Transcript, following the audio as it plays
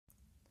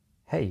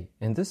Hey,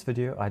 in this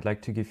video I'd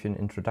like to give you an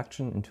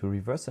introduction into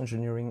reverse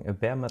engineering a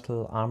bare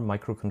metal ARM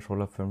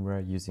microcontroller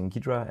firmware using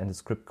Ghidra and a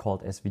script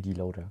called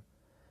SVD-Loader.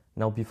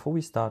 Now before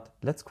we start,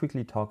 let's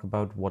quickly talk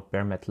about what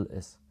bare metal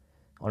is.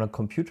 On a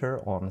computer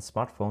or on a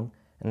smartphone,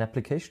 an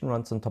application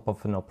runs on top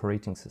of an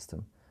operating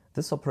system.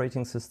 This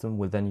operating system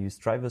will then use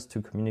drivers to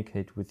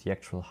communicate with the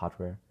actual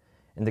hardware.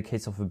 In the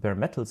case of a bare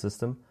metal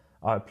system,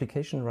 our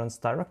application runs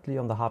directly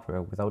on the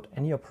hardware without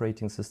any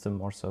operating system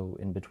or so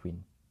in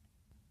between.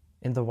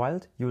 In the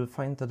wild, you will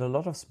find that a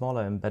lot of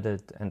smaller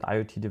embedded and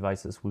IoT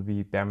devices will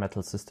be bare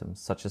metal systems,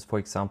 such as for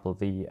example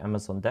the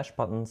Amazon Dash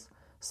buttons,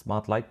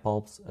 smart light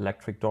bulbs,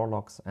 electric door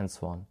locks, and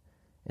so on.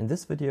 In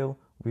this video,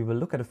 we will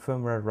look at a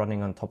firmware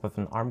running on top of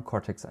an ARM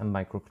Cortex-M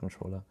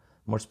microcontroller.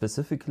 More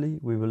specifically,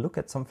 we will look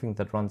at something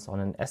that runs on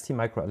an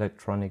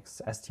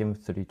STMicroelectronics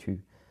STM32,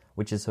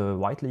 which is a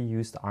widely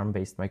used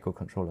ARM-based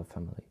microcontroller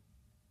family.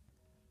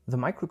 The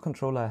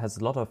microcontroller has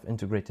a lot of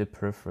integrated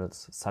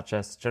peripherals, such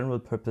as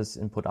general-purpose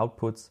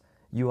input-outputs,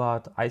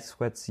 UART,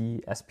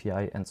 I2C,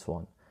 SPI, and so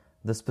on.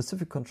 The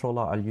specific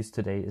controller I'll use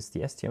today is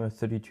the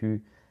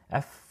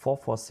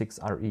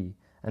STM32F446RE,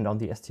 and on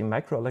the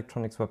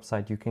STMicroelectronics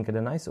website you can get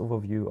a nice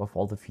overview of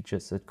all the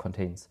features it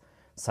contains,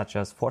 such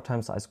as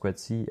 4x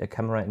I2C, a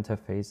camera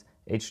interface,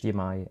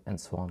 HDMI, and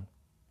so on.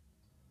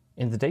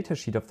 In the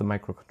datasheet of the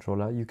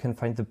microcontroller you can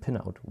find the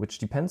pinout, which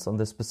depends on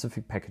the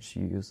specific package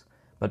you use.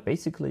 But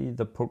basically,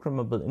 the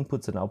programmable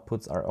inputs and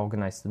outputs are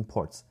organized in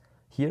ports.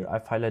 Here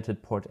I've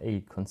highlighted port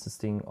A,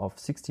 consisting of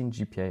 16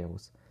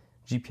 GPIOs.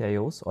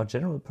 GPIOs, or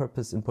general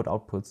purpose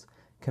input-outputs,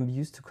 can be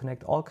used to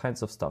connect all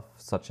kinds of stuff,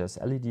 such as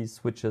LEDs,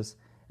 switches,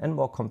 and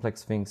more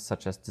complex things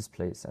such as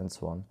displays and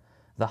so on.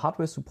 The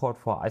hardware support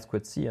for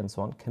I2C and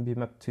so on can be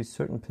mapped to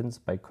certain pins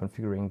by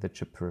configuring the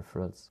chip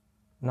peripherals.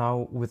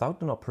 Now,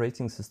 without an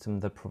operating system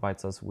that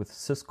provides us with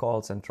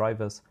syscalls and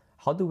drivers,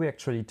 how do we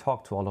actually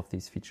talk to all of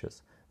these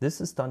features?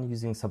 This is done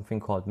using something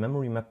called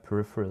memory mapped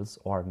peripherals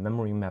or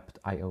memory mapped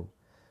I/O.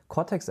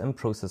 Cortex-M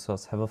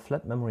processors have a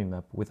flat memory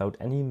map without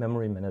any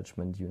memory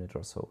management unit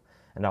or so,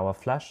 and our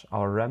flash,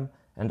 our RAM,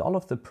 and all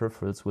of the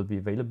peripherals will be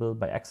available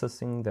by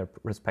accessing their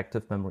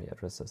respective memory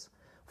addresses.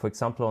 For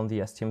example, on the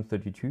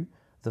STM32,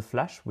 the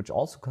flash, which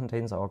also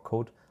contains our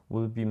code,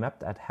 will be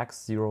mapped at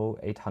hex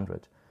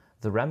 0800,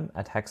 the RAM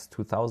at hex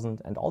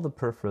 2000, and all the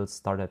peripherals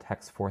start at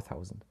hex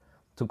 4000.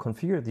 To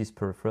configure these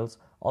peripherals,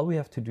 all we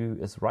have to do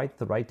is write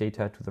the right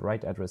data to the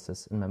right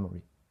addresses in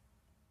memory.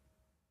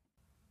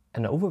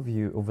 An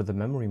overview over the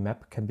memory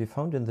map can be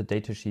found in the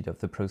datasheet of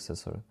the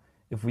processor.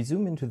 If we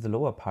zoom into the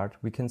lower part,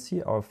 we can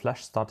see our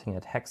flash starting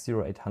at hex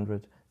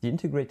 0800, the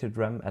integrated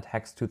RAM at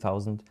hex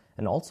 2000,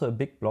 and also a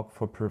big block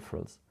for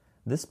peripherals.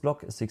 This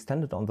block is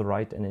extended on the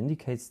right and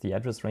indicates the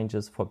address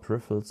ranges for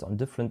peripherals on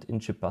different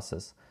in-chip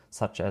buses,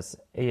 such as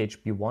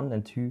AHB1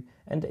 and 2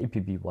 and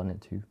APB1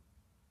 and 2.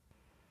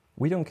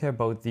 We don't care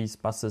about these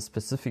buses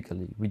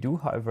specifically, we do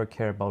however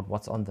care about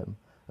what's on them.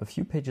 A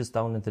few pages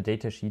down in the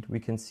datasheet we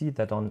can see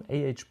that on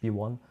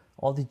AHB1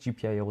 all the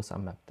GPIOs are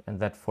mapped, and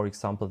that, for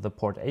example, the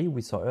port A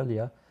we saw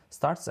earlier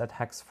starts at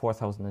hex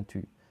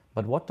 4002.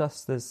 But what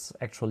does this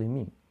actually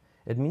mean?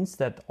 It means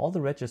that all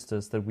the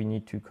registers that we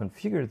need to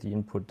configure the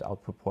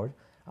input-output port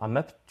are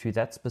mapped to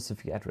that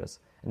specific address.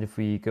 And if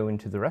we go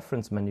into the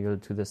reference manual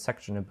to the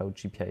section about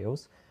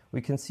GPIOs, we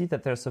can see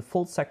that there's a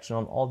full section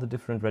on all the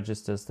different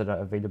registers that are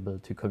available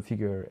to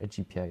configure a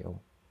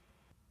GPIO.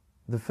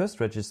 The first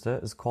register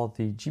is called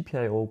the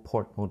GPIO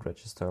port mode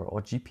register,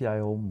 or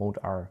GPIO mode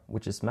R,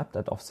 which is mapped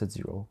at offset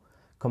 0.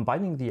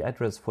 Combining the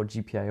address for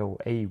GPIO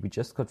A we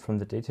just got from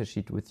the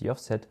datasheet with the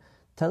offset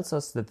tells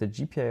us that the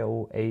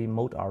GPIO A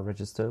mode R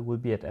register will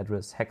be at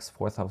address hex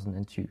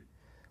 4002.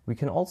 We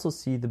can also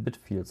see the bit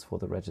fields for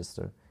the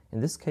register. In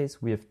this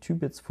case we have 2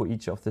 bits for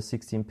each of the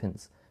 16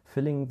 pins,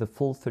 filling the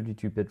full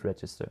 32-bit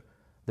register.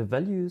 The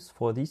values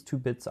for these 2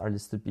 bits are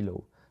listed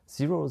below.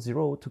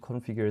 00 to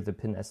configure the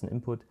pin as an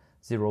input,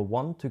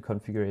 01 to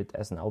configure it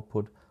as an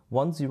output,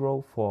 10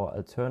 for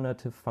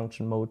alternative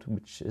function mode,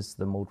 which is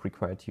the mode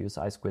required to use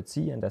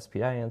I2C and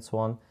SPI and so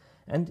on,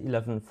 and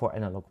 11 for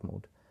analog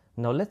mode.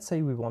 Now let's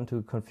say we want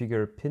to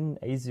configure pin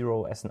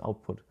A0 as an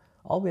output.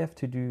 All we have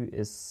to do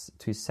is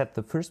to set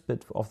the first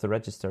bit of the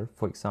register,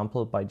 for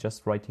example by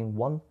just writing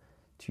 1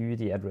 to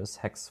the address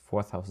hex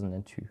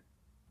 4002.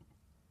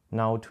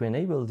 Now to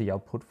enable the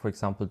output, for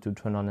example to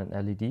turn on an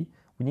LED,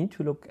 we need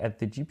to look at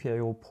the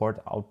GPIO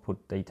port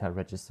output data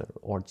register,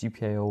 or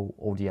GPIO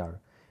ODR.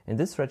 In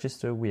this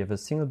register we have a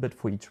single bit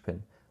for each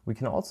pin. We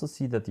can also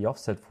see that the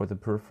offset for the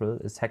peripheral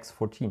is hex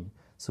 14,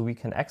 so we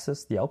can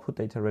access the output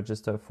data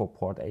register for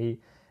port A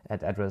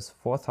at address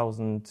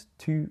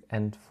 4002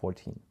 and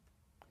 14.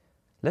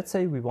 Let's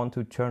say we want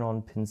to turn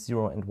on pins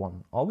 0 and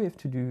 1. All we have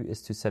to do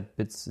is to set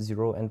bits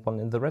 0 and 1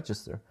 in the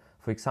register,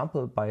 for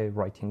example by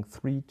writing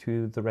 3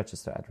 to the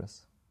register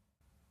address.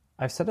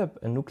 I've set up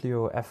a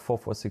Nucleo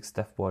F446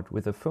 dev board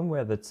with a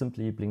firmware that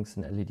simply blinks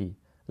an LED.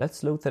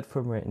 Let's load that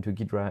firmware into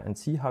Ghidra and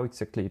see how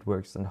exactly it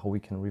works and how we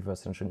can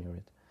reverse engineer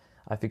it.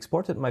 I've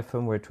exported my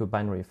firmware to a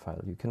binary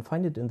file. You can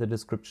find it in the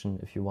description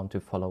if you want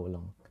to follow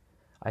along.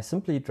 I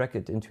simply drag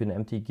it into an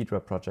empty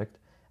Ghidra project,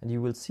 and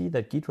you will see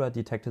that Ghidra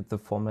detected the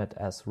format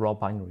as raw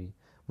binary,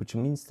 which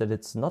means that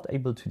it's not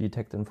able to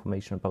detect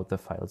information about the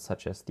file,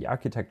 such as the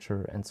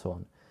architecture and so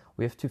on.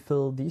 We have to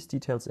fill these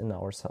details in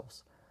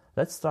ourselves.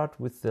 Let's start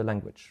with the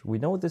language. We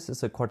know this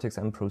is a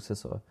Cortex-M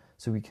processor,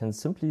 so we can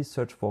simply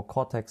search for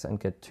Cortex and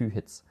get 2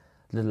 hits,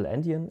 little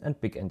endian and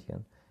big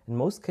endian. In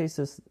most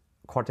cases,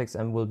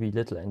 Cortex-M will be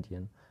little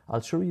endian.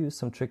 I'll show you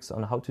some tricks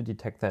on how to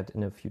detect that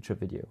in a future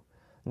video.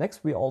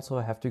 Next, we also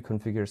have to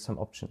configure some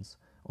options.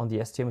 On the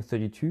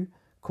STM32,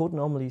 code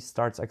normally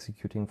starts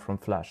executing from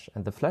flash,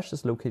 and the flash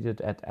is located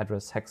at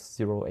address hex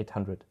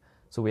 0800.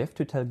 So we have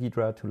to tell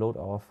Ghidra to load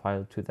our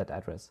file to that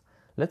address.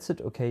 Let's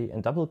hit OK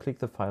and double-click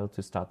the file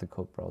to start the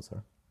code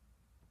browser.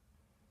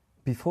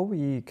 Before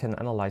we can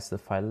analyze the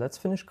file, let's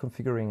finish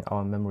configuring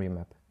our memory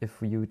map. If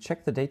you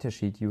check the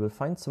datasheet, you will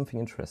find something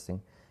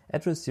interesting.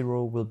 Address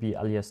 0 will be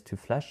aliased to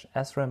flash,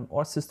 SRAM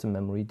or system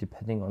memory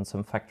depending on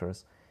some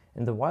factors.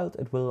 In the wild,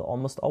 it will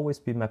almost always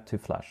be mapped to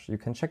flash. You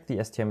can check the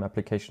STM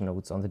application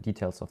notes on the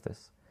details of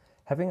this.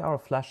 Having our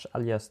flash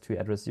aliased to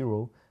address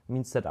 0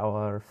 means that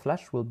our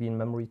flash will be in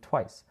memory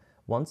twice,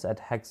 once at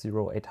hex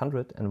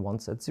 0800 and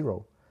once at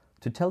 0.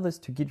 To tell this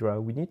to Ghidra,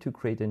 we need to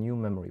create a new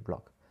memory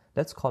block.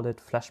 Let's call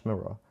it flash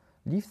mirror.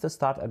 Leave the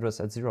start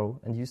address at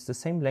 0 and use the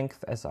same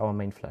length as our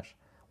main flash.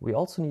 We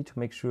also need to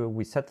make sure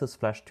we set this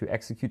flash to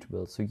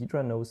executable so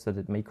Ghidra knows that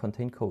it may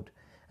contain code,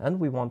 and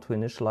we want to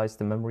initialize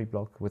the memory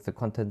block with the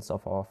contents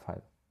of our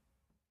file.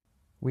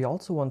 We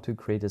also want to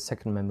create a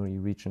second memory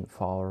region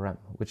for our RAM,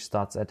 which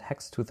starts at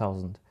hex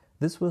 2000.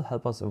 This will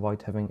help us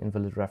avoid having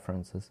invalid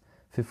references.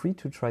 Feel free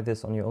to try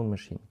this on your own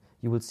machine.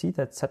 You will see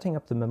that setting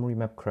up the memory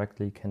map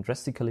correctly can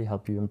drastically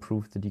help you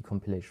improve the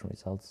decompilation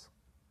results.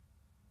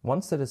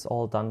 Once that is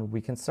all done,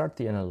 we can start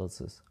the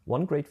analysis.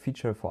 One great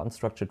feature for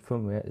unstructured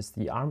firmware is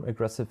the ARM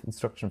Aggressive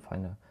Instruction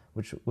Finder,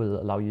 which will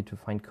allow you to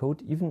find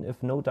code even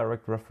if no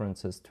direct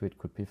references to it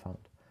could be found.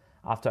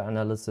 After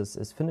analysis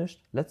is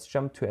finished, let's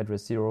jump to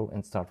address 0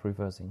 and start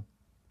reversing.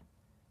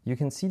 You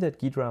can see that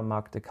Ghidra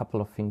marked a couple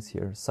of things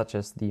here, such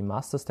as the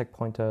master stack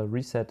pointer,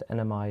 reset,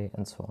 NMI,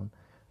 and so on.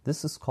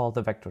 This is called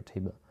the vector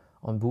table.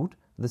 On boot,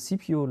 the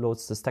CPU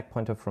loads the stack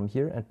pointer from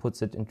here and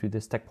puts it into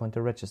the stack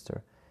pointer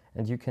register.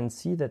 And you can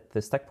see that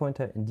the stack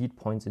pointer indeed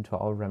points into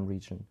our RAM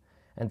region.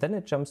 And then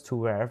it jumps to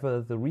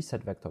wherever the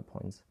reset vector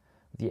points.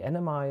 The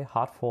NMI,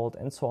 hard fault,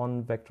 and so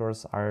on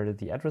vectors are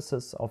the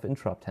addresses of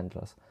interrupt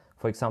handlers.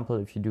 For example,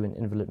 if you do an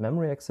invalid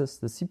memory access,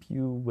 the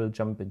CPU will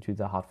jump into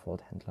the hard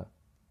fault handler.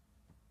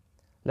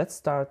 Let's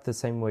start the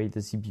same way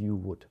the CPU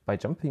would, by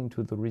jumping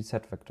to the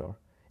reset vector.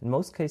 In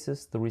most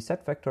cases, the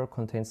reset vector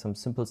contains some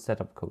simple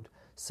setup code,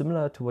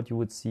 similar to what you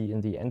would see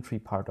in the entry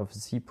part of a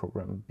C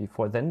program,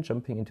 before then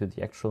jumping into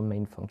the actual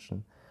main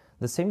function.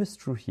 The same is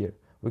true here.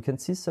 We can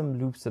see some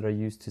loops that are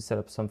used to set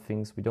up some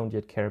things we don't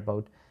yet care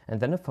about, and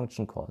then a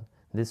function call.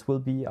 This will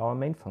be our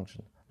main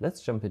function.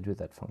 Let's jump into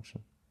that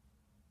function.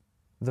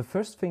 The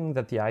first thing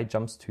that the eye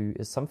jumps to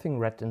is something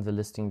red in the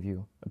listing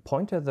view, a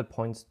pointer that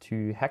points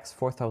to hex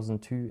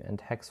 4002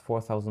 and hex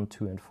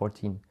 4002 and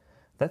 14.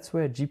 That's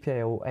where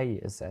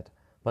GPIO-A is at.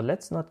 But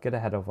let's not get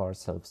ahead of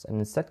ourselves and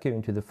instead go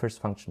into the first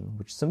function,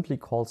 which simply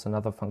calls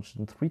another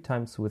function 3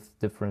 times with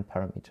different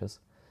parameters.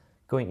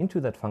 Going into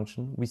that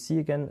function, we see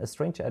again a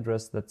strange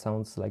address that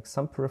sounds like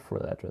some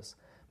peripheral address,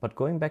 but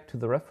going back to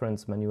the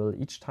reference manual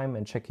each time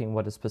and checking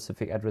what a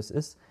specific address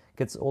is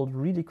gets old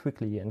really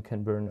quickly and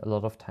can burn a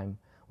lot of time,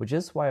 which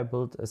is why I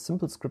built a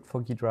simple script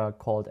for Ghidra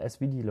called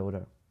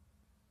SVD-Loader.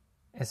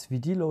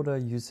 SVD-Loader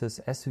uses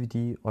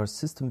SVD or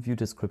System View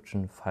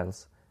Description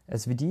files.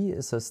 SVD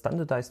is a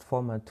standardized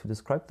format to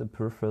describe the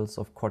peripherals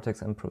of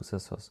Cortex-M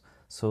processors,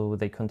 so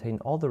they contain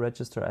all the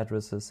register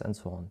addresses and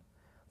so on.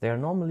 They are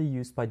normally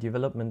used by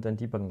development and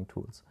debugging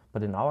tools,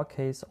 but in our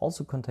case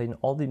also contain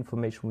all the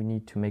information we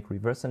need to make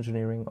reverse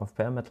engineering of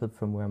bare metal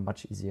firmware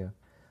much easier.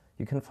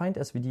 You can find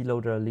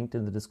SVD-Loader linked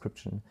in the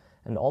description,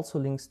 and also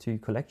links to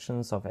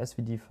collections of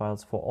SVD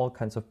files for all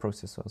kinds of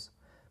processors.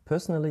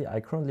 Personally, I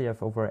currently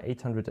have over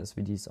 800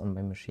 SVDs on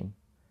my machine.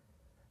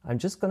 I'm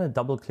just going to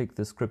double click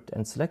the script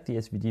and select the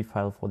SVD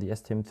file for the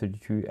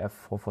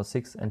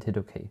STM32F446 and hit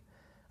OK.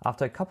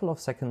 After a couple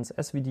of seconds,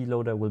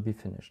 SVD-Loader will be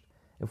finished.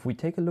 If we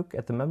take a look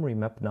at the memory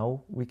map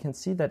now, we can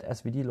see that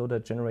SVD-Loader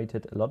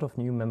generated a lot of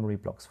new memory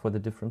blocks for the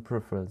different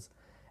peripherals.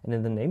 And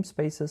in the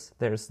namespaces,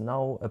 there is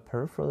now a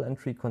peripheral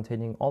entry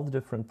containing all the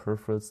different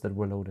peripherals that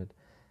were loaded.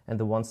 And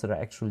the ones that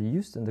are actually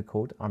used in the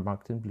code are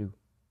marked in blue.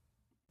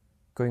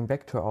 Going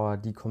back to our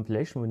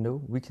decompilation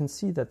window, we can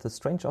see that the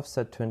strange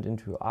offset turned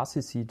into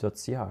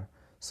rcc.cr.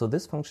 So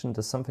this function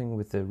does something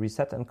with the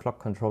reset and clock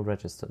control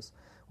registers,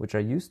 which are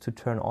used to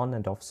turn on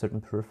and off certain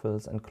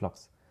peripherals and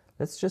clocks.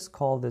 Let's just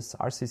call this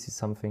rcc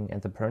something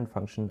and the parent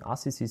function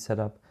rcc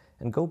setup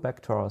and go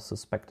back to our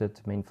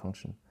suspected main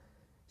function.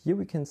 Here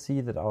we can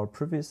see that our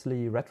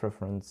previously red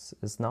reference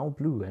is now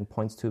blue and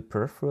points to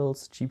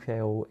peripherals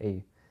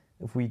GPIO-A.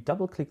 If we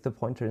double click the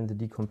pointer in the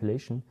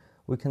decompilation,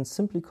 we can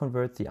simply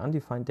convert the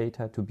undefined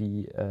data to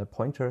be a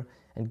pointer,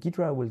 and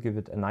Ghidra will give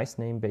it a nice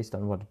name based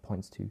on what it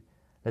points to.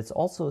 Let's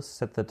also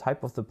set the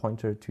type of the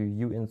pointer to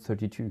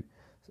uint32,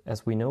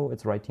 as we know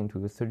it's writing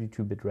to a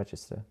 32-bit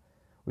register.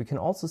 We can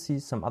also see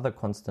some other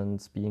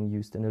constants being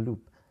used in a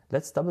loop.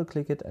 Let's double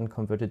click it and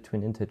convert it to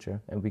an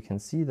integer, and we can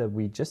see that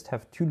we just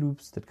have two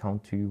loops that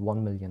count to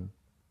 1 million.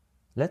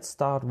 Let's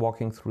start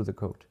walking through the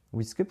code.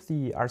 We skip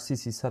the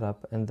RCC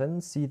setup and then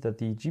see that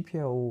the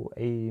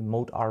GPIO-A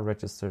mode R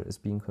register is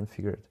being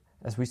configured.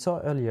 As we saw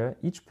earlier,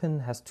 each pin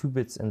has 2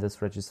 bits in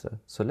this register,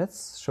 so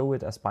let's show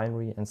it as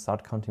binary and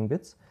start counting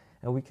bits,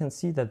 and we can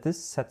see that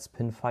this sets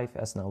pin 5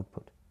 as an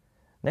output.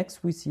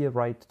 Next we see a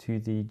write to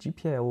the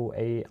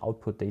GPIO-A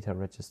output data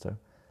register.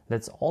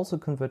 Let's also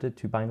convert it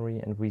to binary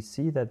and we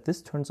see that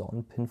this turns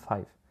on pin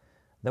 5.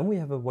 Then we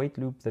have a wait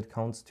loop that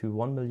counts to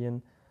 1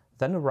 million,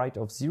 then a write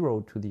of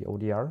 0 to the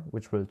ODR,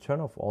 which will turn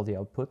off all the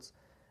outputs,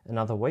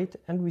 another wait,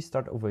 and we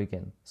start over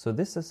again. So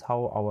this is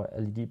how our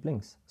LED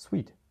blinks.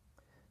 Sweet.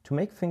 To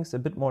make things a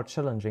bit more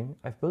challenging,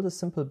 I've built a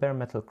simple bare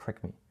metal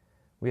crack me.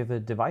 We have a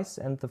device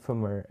and the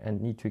firmware and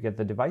need to get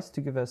the device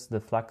to give us the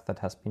flag that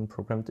has been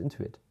programmed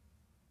into it.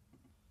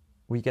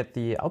 We get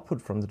the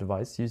output from the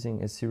device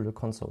using a serial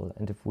console,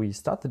 and if we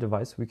start the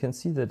device, we can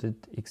see that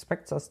it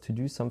expects us to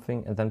do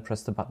something and then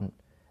press the button.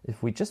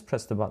 If we just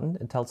press the button,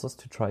 it tells us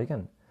to try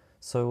again.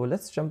 So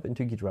let's jump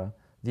into Ghidra.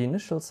 The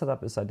initial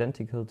setup is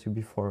identical to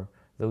before,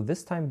 though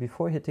this time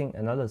before hitting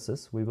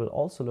analysis, we will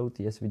also load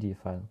the SVD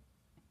file.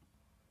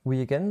 We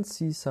again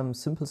see some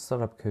simple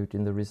startup code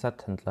in the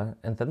reset handler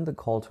and then the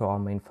call to our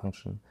main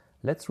function.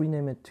 Let's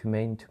rename it to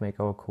main to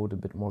make our code a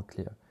bit more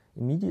clear.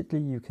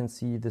 Immediately you can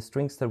see the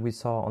strings that we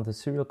saw on the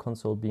serial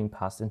console being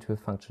passed into a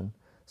function.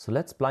 So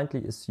let's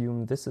blindly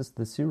assume this is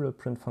the serial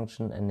print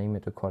function and name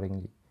it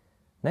accordingly.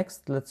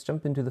 Next, let's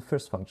jump into the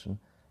first function.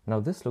 Now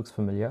this looks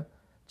familiar.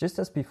 Just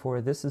as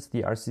before, this is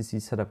the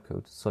RCC setup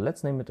code, so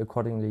let's name it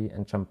accordingly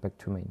and jump back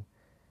to main.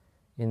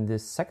 In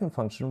this second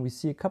function, we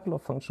see a couple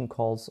of function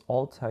calls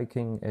all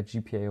taking a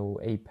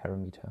GPIO-A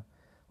parameter.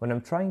 When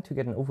I'm trying to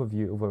get an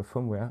overview over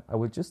firmware, I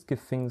will just give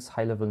things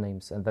high-level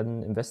names and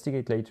then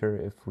investigate later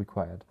if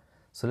required.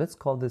 So let's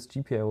call this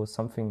GPIO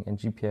something and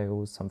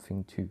GPIO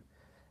something too,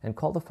 and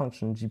call the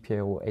function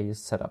GPIO-A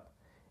setup.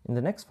 In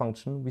the next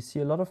function, we see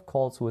a lot of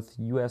calls with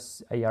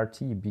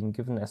USART being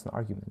given as an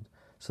argument.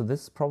 So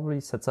this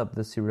probably sets up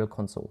the serial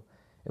console.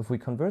 If we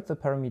convert the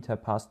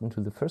parameter passed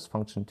into the first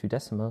function to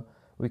decimal,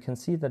 we can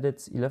see that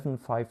it's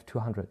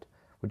 11,5,200,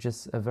 which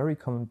is a very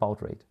common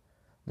baud rate.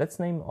 Let's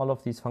name all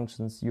of these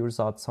functions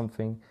USART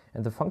something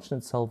and the function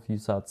itself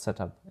USART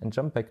setup and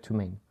jump back to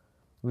main.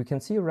 We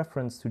can see a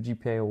reference to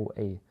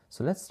GPIO-A,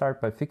 so let's start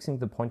by fixing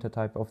the pointer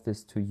type of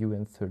this to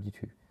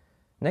uint32.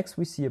 Next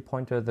we see a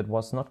pointer that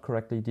was not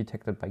correctly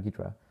detected by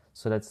Ghidra,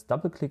 so let's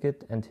double click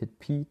it and hit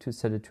P to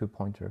set it to a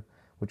pointer,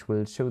 which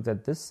will show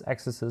that this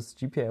accesses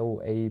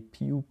GPIO-A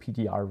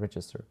PUPDR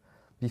register.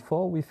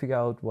 Before we figure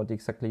out what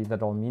exactly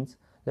that all means,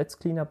 let's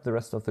clean up the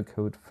rest of the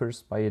code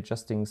first by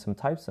adjusting some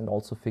types and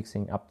also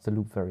fixing up the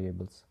loop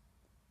variables.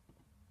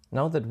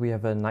 Now that we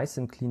have a nice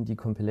and clean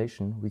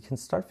decompilation, we can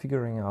start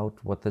figuring out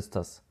what this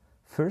does.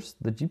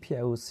 First, the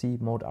GPIO-C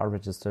mode R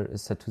register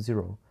is set to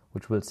 0,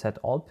 which will set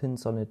all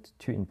pins on it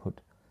to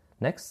input.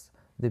 Next,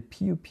 the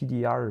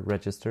PUPDR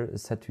register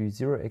is set to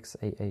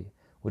 0xAA,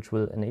 which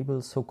will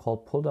enable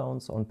so-called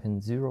pull-downs on pin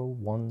 0,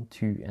 1,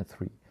 2, and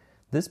 3.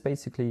 This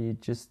basically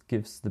just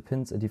gives the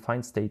pins a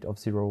defined state of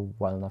 0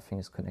 while nothing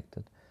is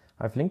connected.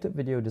 I've linked a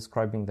video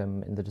describing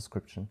them in the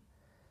description.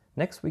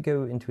 Next we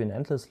go into an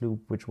endless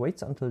loop which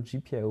waits until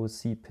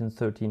GPIO-C pin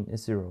 13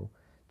 is 0.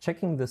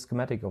 Checking the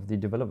schematic of the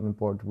development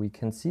board, we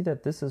can see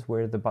that this is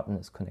where the button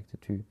is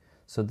connected to,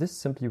 so this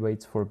simply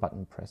waits for a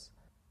button press.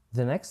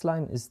 The next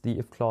line is the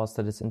if clause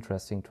that is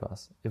interesting to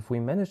us. If we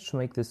manage to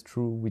make this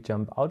true, we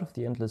jump out of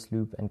the endless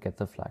loop and get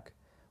the flag.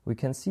 We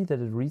can see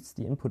that it reads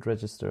the input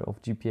register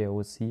of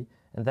GPIO-C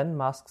and then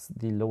masks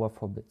the lower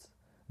 4 bits.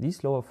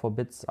 These lower 4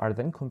 bits are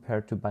then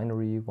compared to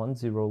binary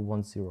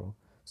 1010.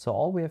 So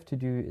all we have to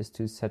do is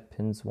to set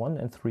pins 1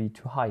 and 3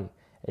 to high,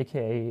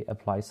 aka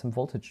apply some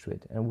voltage to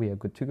it, and we are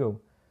good to go.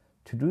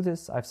 To do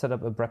this, I've set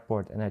up a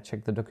breadboard and I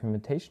checked the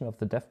documentation of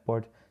the dev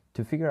board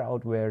to figure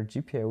out where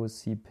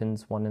GPIO-C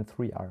pins 1 and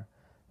 3 are.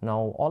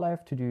 Now all I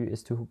have to do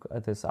is to hook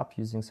this up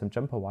using some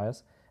jumper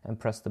wires and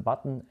press the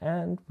button,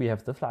 and we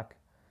have the flag.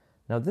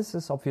 Now this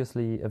is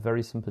obviously a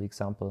very simple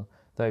example,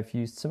 though I've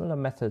used similar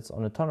methods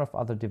on a ton of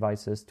other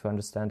devices to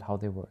understand how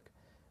they work.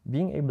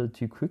 Being able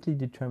to quickly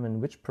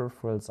determine which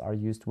peripherals are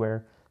used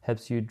where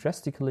helps you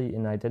drastically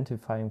in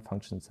identifying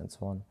functions and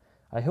so on.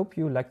 I hope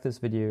you liked this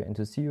video and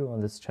to see you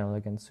on this channel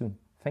again soon.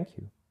 Thank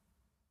you.